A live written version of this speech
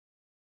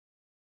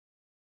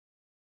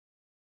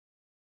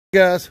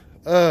Guys,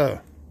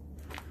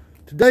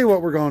 today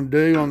what we're going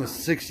to do on the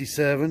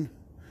 67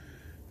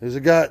 is I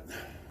got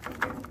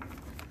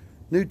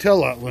new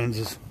taillight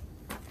lenses.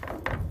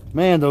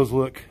 Man, those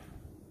look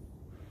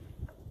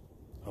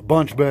a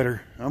bunch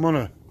better. I'm going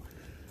to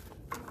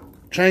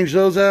change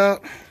those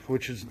out,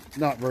 which is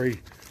not very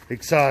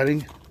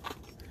exciting.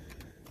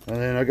 And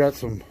then I got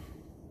some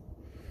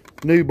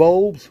new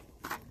bulbs.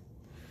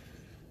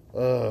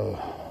 Get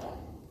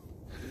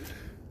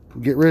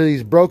rid of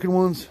these broken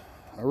ones.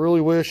 I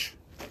really wish.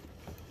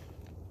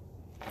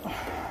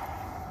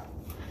 I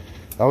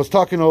was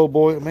talking to old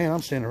boy. Man,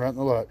 I'm standing right in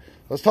the light.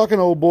 I was talking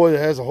to old boy that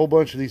has a whole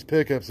bunch of these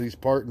pickups he's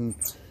parting,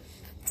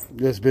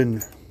 that's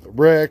been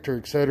wrecked or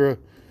etc.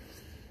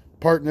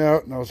 Parting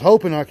out, and I was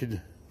hoping I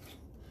could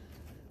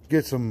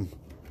get some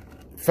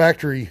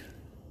factory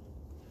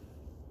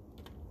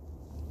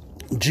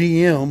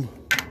GM.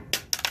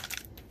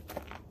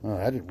 Oh,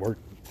 that didn't work.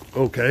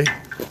 Okay,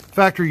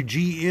 factory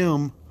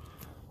GM.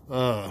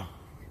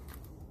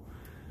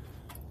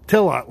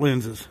 Taillight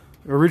lenses,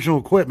 original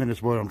equipment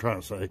is what I'm trying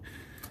to say.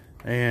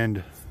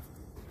 And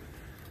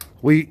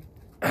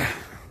and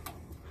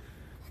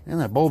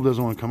that bulb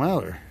doesn't want to come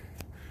out of there.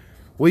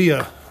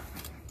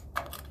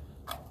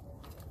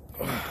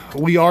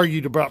 We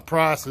argued about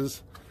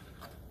prices.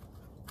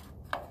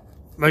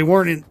 They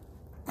weren't in.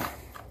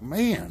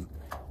 Man,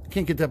 I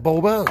can't get that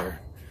bulb out of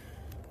there.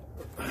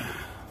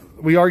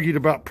 We argued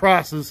about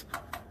prices,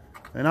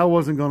 and I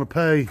wasn't going to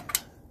pay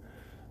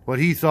what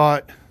he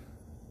thought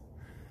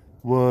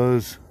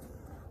was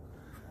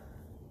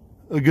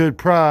a good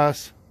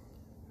price.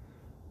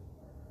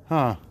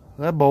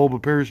 That bulb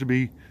appears to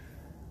be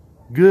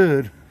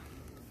good.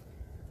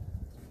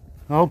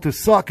 I hope the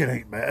socket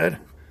ain't bad.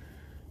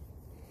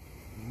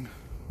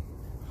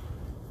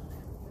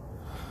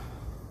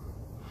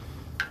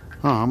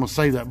 I'm gonna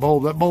save that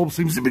bulb. That bulb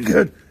seems to be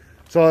good.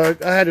 So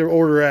I had to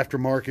order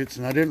aftermarkets,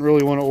 and I didn't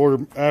really want to order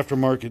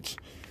aftermarkets,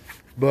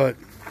 but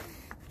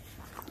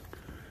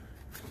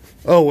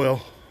oh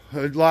well.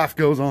 Life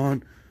goes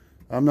on.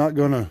 I'm not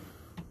going to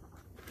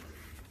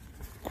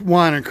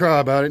whine and cry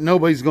about it.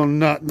 Nobody's going to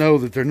not know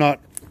that they're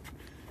not,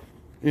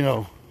 you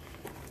know,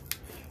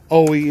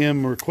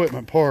 OEM or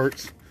equipment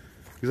parts,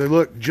 because they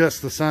look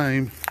just the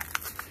same,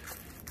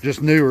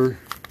 just newer.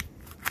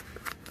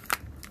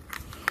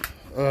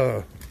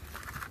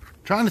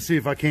 Trying to see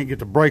if I can't get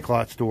the brake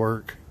lights to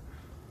work.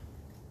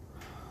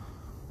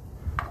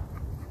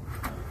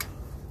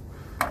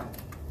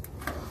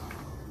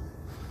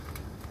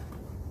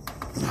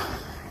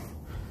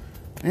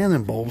 And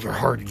them bulbs are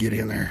hard to get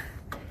in there.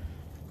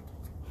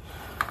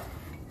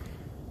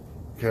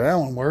 Okay, that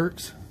one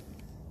works.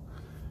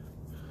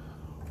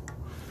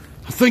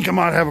 I think I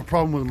might have a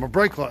problem with my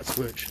brake light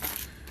switch,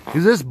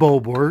 because this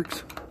bulb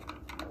works.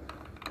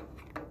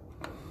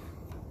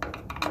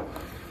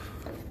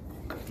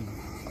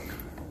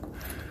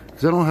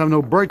 Because I don't have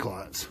no brake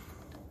lights.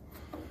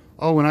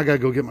 Oh, and I gotta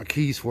go get my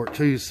keys for it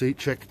too, see,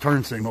 check the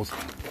turn signals.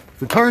 If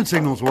the turn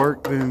signals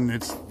work, then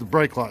it's the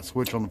brake light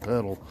switch on the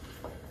pedal.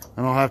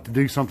 And I'll have to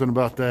do something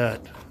about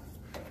that.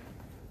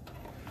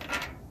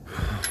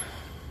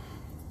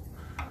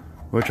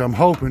 Which I'm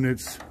hoping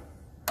it's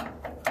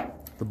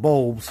the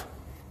bulbs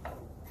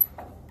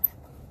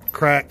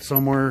cracked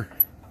somewhere.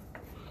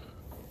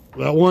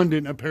 That one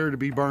didn't appear to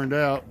be burned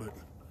out, but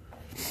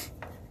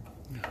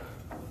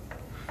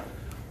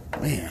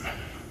man,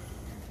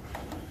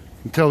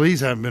 you can tell these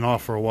haven't been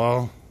off for a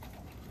while.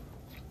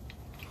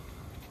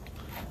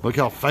 Look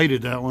how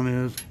faded that one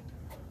is.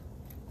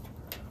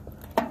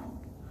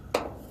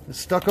 It's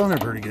stuck on there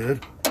pretty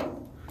good.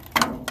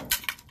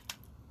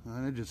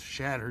 And it just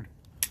shattered.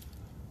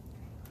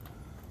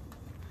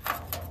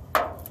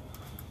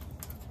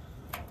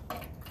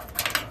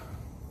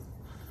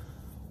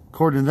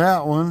 According to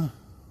that one,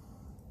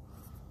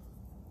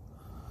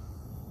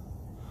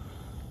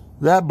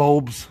 that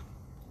bulb's,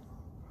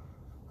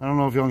 I don't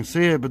know if y'all can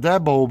see it, but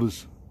that bulb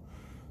is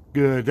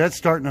good. That's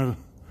starting to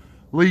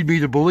lead me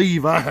to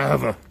believe I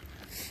have a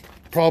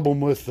problem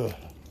with the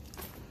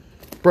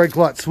brake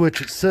light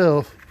switch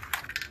itself.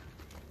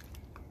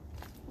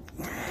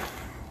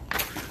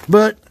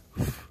 But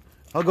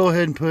I'll go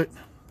ahead and put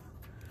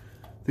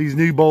these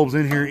new bulbs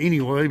in here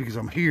anyway, because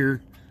I'm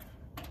here.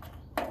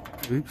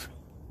 Oops.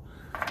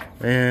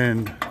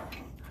 And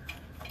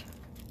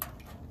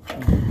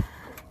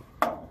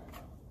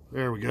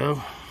there we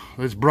go.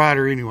 It's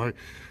brighter anyway.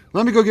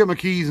 Let me go get my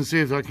keys and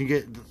see if I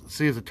can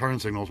see if the turn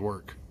signals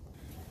work.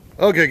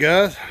 Okay,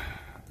 guys.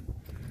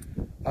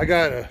 I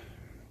got a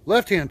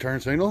left-hand turn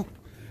signal.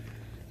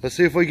 Let's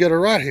see if we get a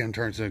right-hand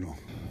turn signal.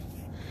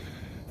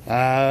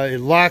 It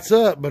lights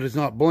up, but it's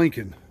not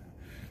blinking.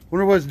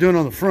 Wonder what it's doing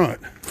on the front.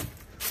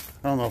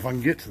 I don't know if I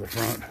can get to the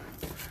front.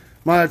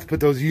 Might have to put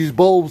those used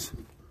bulbs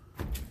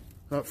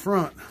up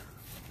front.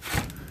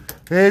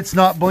 It's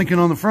not blinking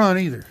on the front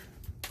either.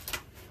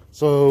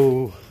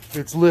 So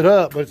it's lit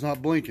up, but it's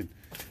not blinking.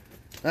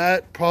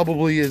 That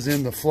probably is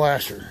in the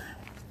flasher.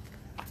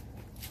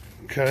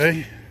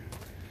 Okay.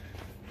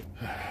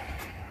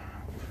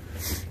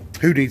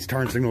 Who needs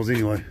turn signals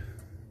anyway?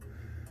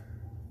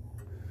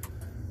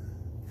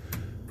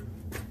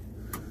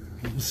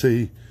 Let's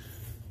see.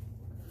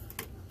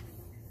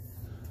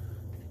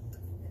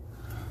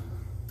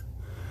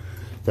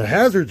 The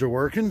hazards are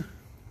working.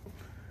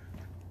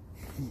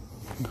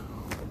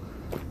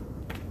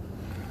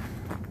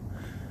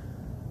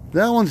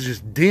 That one's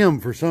just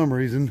dim for some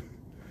reason.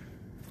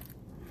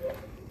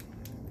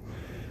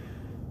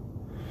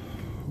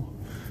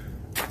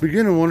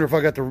 Beginning to wonder if I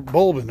got the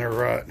bulb in there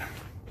right.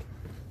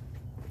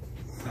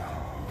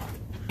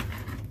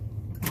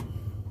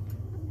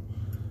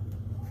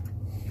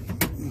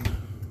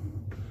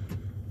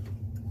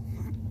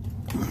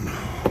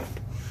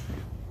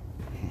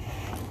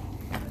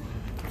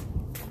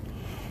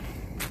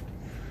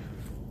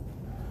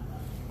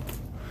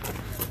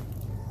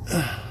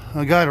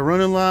 I got a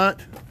running light.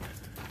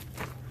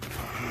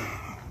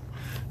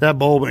 That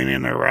bulb ain't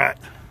in there right.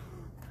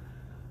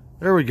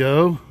 There we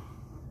go.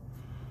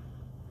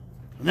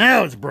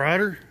 Now it's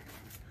brighter.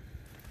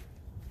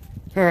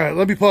 All right,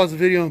 let me pause the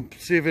video and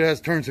see if it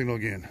has turn signal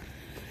again.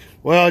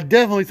 Well, I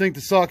definitely think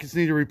the sockets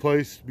need to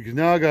replace because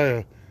now I got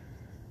a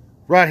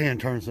right-hand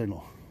turn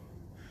signal.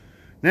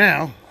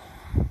 Now,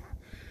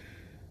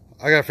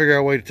 I gotta figure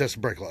out a way to test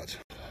the brake lights.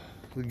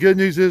 The good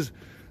news is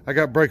I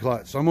got brake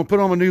lights. So I'm gonna put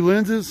on my new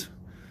lenses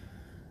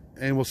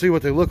and we'll see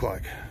what they look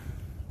like.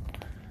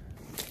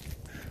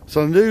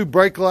 So the new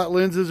brake light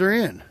lenses are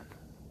in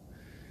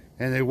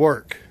and they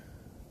work.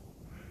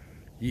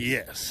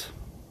 Yes.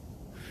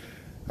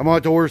 I'm gonna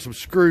have to order some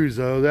screws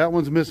though. That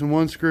one's missing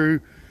one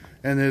screw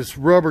and this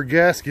rubber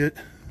gasket,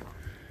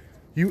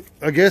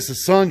 I guess the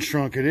sun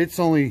shrunk it. It's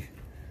only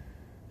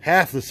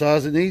half the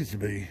size it needs to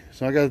be.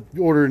 So I gotta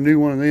order a new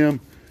one of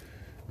them,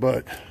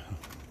 but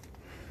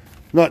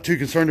not too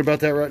concerned about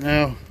that right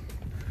now.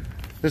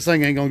 This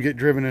thing ain't gonna get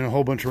driven in a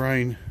whole bunch of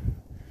rain.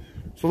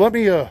 So let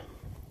me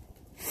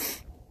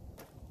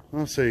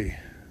let's see.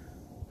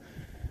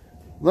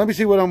 Let me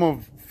see what I'm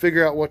gonna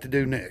figure out what to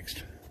do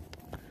next.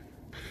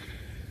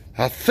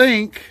 I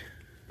think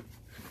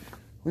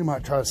we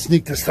might try to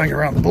sneak this thing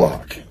around the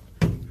block.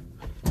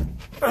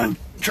 I'm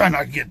trying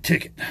not to get a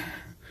ticket.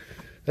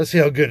 Let's see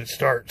how good it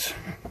starts.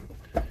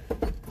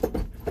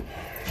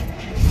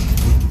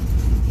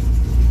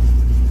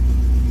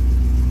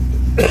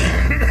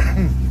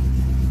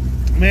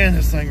 Man,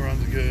 this thing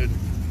runs good.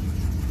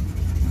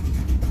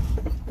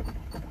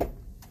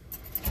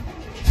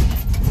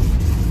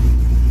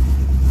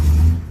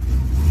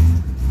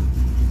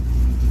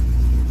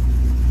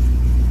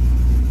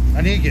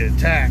 I need to get a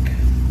tack.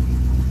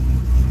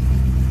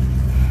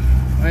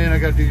 Man, I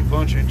gotta do a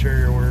bunch of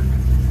interior work.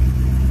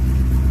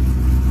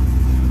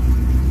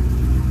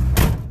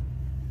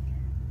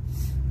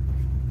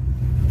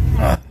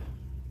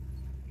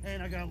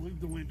 And I gotta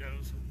lube the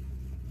windows.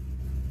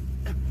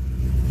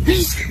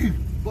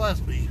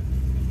 Bless me.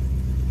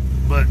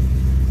 But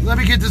let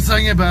me get this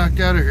thing back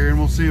out of here and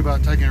we'll see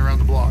about taking it around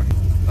the block.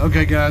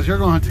 Okay guys, you're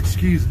gonna have to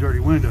excuse the dirty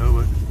window,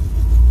 but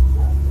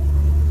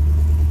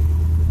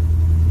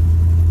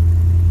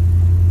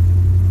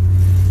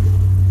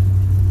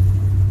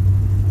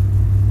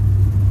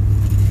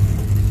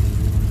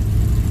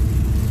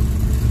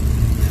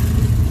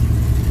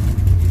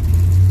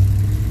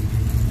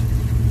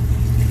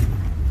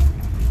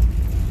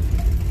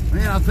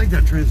man, I think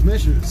that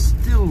transmission is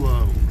still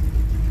low.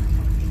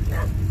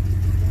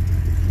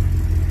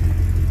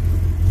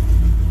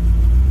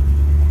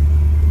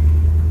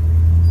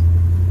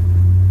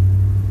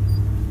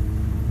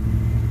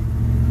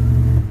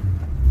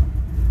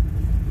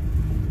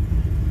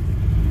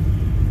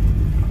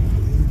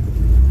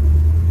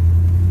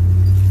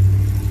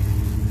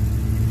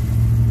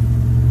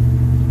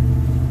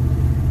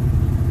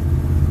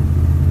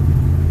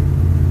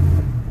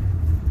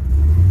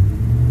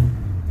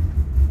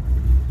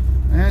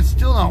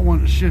 Still not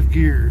wanting to shift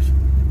gears.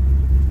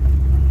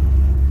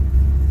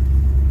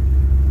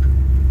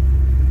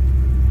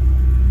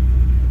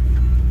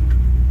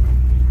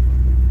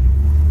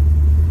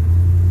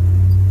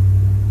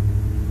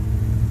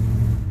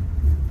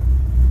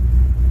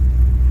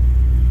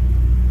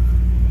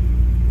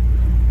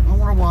 I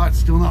wonder why it's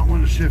still not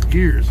wanting to shift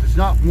gears. It's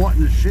not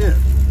wanting to shift.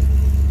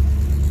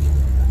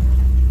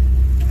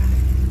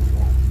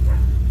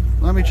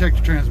 Let me check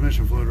the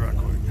transmission fluid right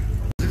quick.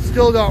 It's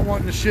still not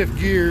wanting to shift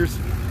gears.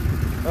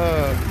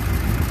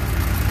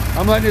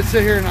 I'm letting it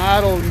sit here and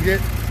idle and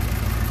get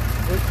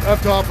it up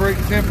to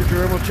operating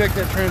temperature. I'm going to check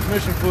that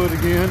transmission fluid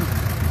again.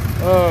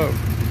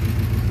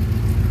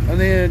 And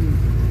then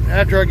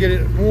after I get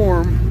it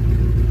warm,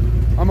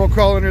 I'm going to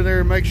crawl under there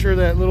and make sure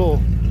that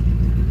little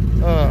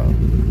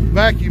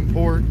vacuum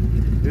port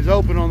is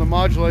open on the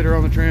modulator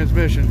on the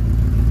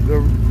transmission. The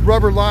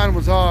rubber line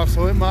was off,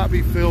 so it might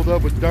be filled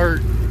up with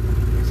dirt.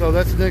 So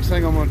that's the next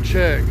thing I'm going to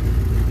check.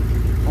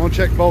 I'm going to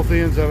check both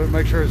ends of it,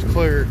 make sure it's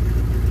clear.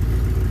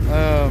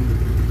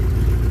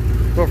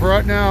 But for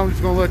right now, I'm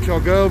just going to let y'all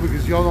go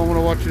because y'all don't want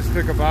to watch this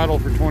pickup idle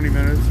for 20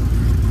 minutes.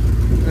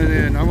 And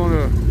then I'm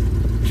going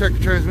to check the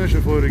transmission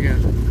fluid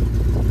again.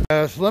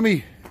 So let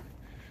me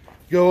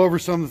go over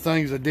some of the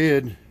things I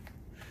did.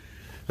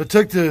 I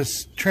took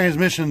this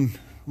transmission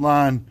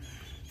line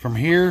from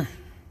here.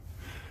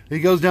 It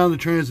goes down the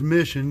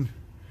transmission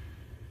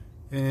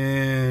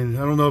And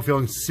I don't know if y'all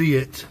can see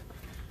it.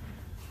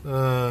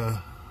 Goes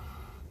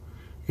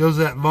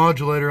that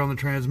modulator on the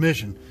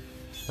transmission.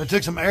 I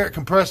took some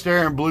compressed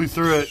air and blew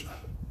through it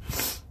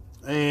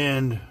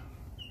and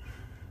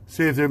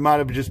see if there might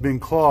have just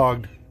been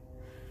clogged.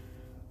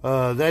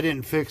 That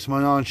didn't fix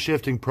my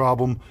non-shifting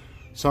problem,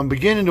 so I'm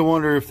beginning to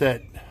wonder if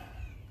that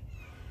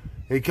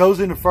it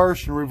goes into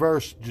first and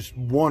reverse just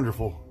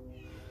wonderful.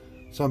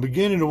 So I'm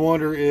beginning to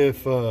wonder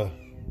if you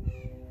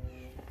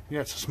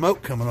got some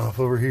smoke coming off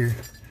over here.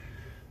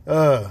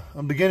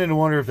 I'm beginning to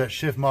wonder if that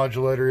shift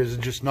modulator is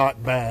just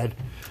not bad.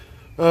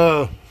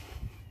 That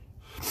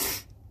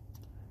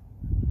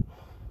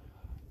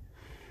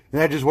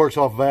just works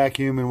off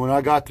vacuum, and when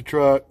I got the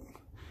truck,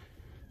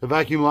 the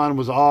vacuum line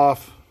was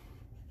off.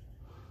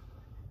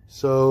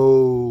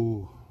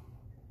 So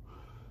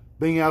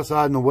being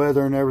outside in the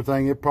weather and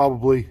everything, it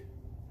probably,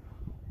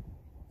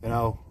 you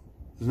know,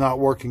 is not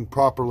working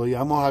properly.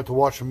 I'm gonna have to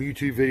watch some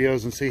YouTube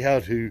videos and see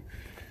how to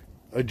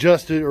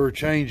adjust it or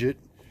change it.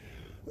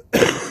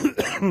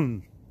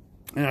 And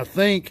I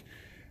think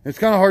it's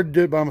kind of hard to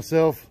do it by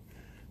myself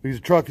because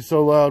the truck is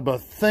so loud,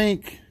 but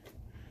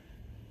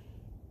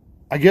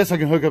I guess I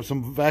can hook up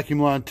some vacuum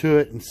line to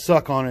it and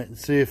suck on it and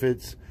see if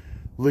it's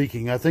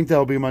leaking. I think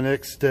that'll be my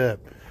next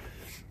step.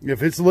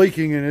 If it's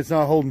leaking and it's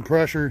not holding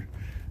pressure,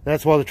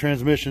 that's why the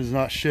transmission is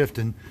not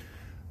shifting.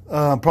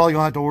 I'm probably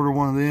gonna have to order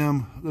one of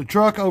them. The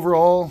truck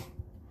overall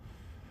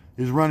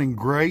is running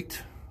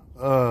great.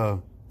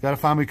 Got to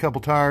find me a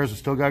couple tires. I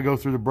still got to go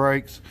through the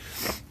brakes,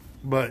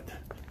 but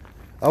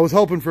I was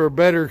hoping for a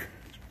better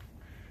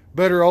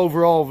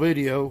overall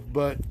video,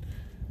 but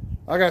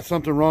I got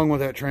something wrong with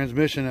that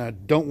transmission and I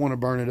don't want to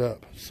burn it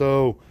up.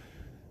 So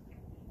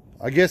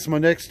I guess my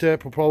next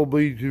step will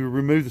probably be to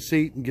remove the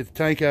seat and get the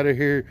tank out of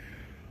here.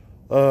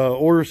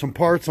 Order some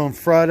parts on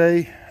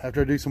Friday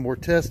after I do some more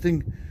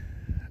testing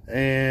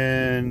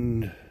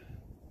and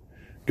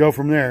go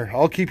from there.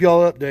 I'll keep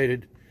y'all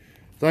updated.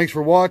 Thanks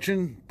for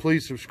watching.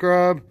 Please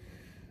subscribe.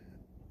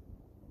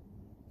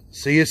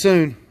 See you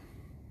soon.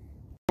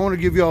 I want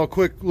to give y'all a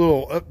quick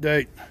little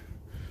update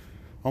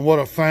on what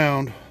I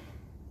found.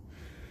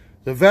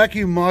 The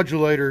vacuum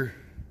modulator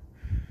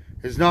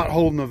is not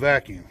holding the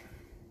vacuum.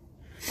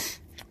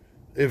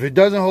 If it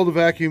doesn't hold the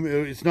vacuum,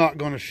 it's not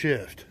going to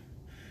shift.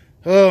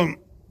 The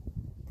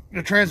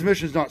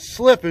transmission is not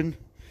slipping,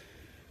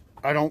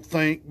 I don't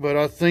think, but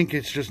I think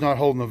it's just not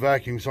holding the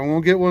vacuum. So I'm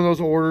going to get one of those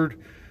ordered.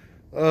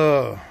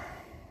 I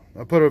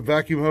put a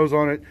vacuum hose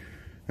on it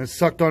and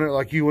sucked on it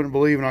like you wouldn't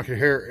believe, and I could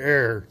hear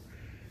air.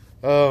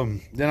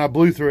 Then I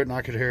blew through it and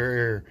I could hear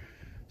air.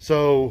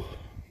 So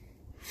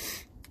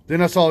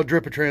then I saw a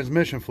drip of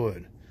transmission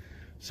fluid.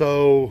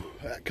 So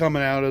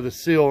coming out of the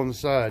seal on the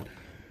side.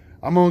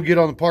 I'm going to get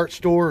on the parts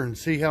store and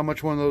see how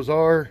much one of those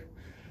are.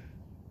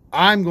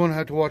 I'm going to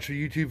have to watch a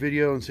YouTube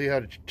video and see how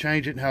to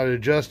change it and how to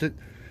adjust it.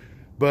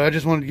 But I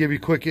just wanted to give you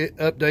a quick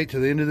update to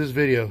the end of this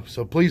video.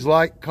 So please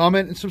like,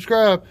 comment, and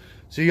subscribe.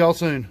 See y'all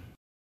soon.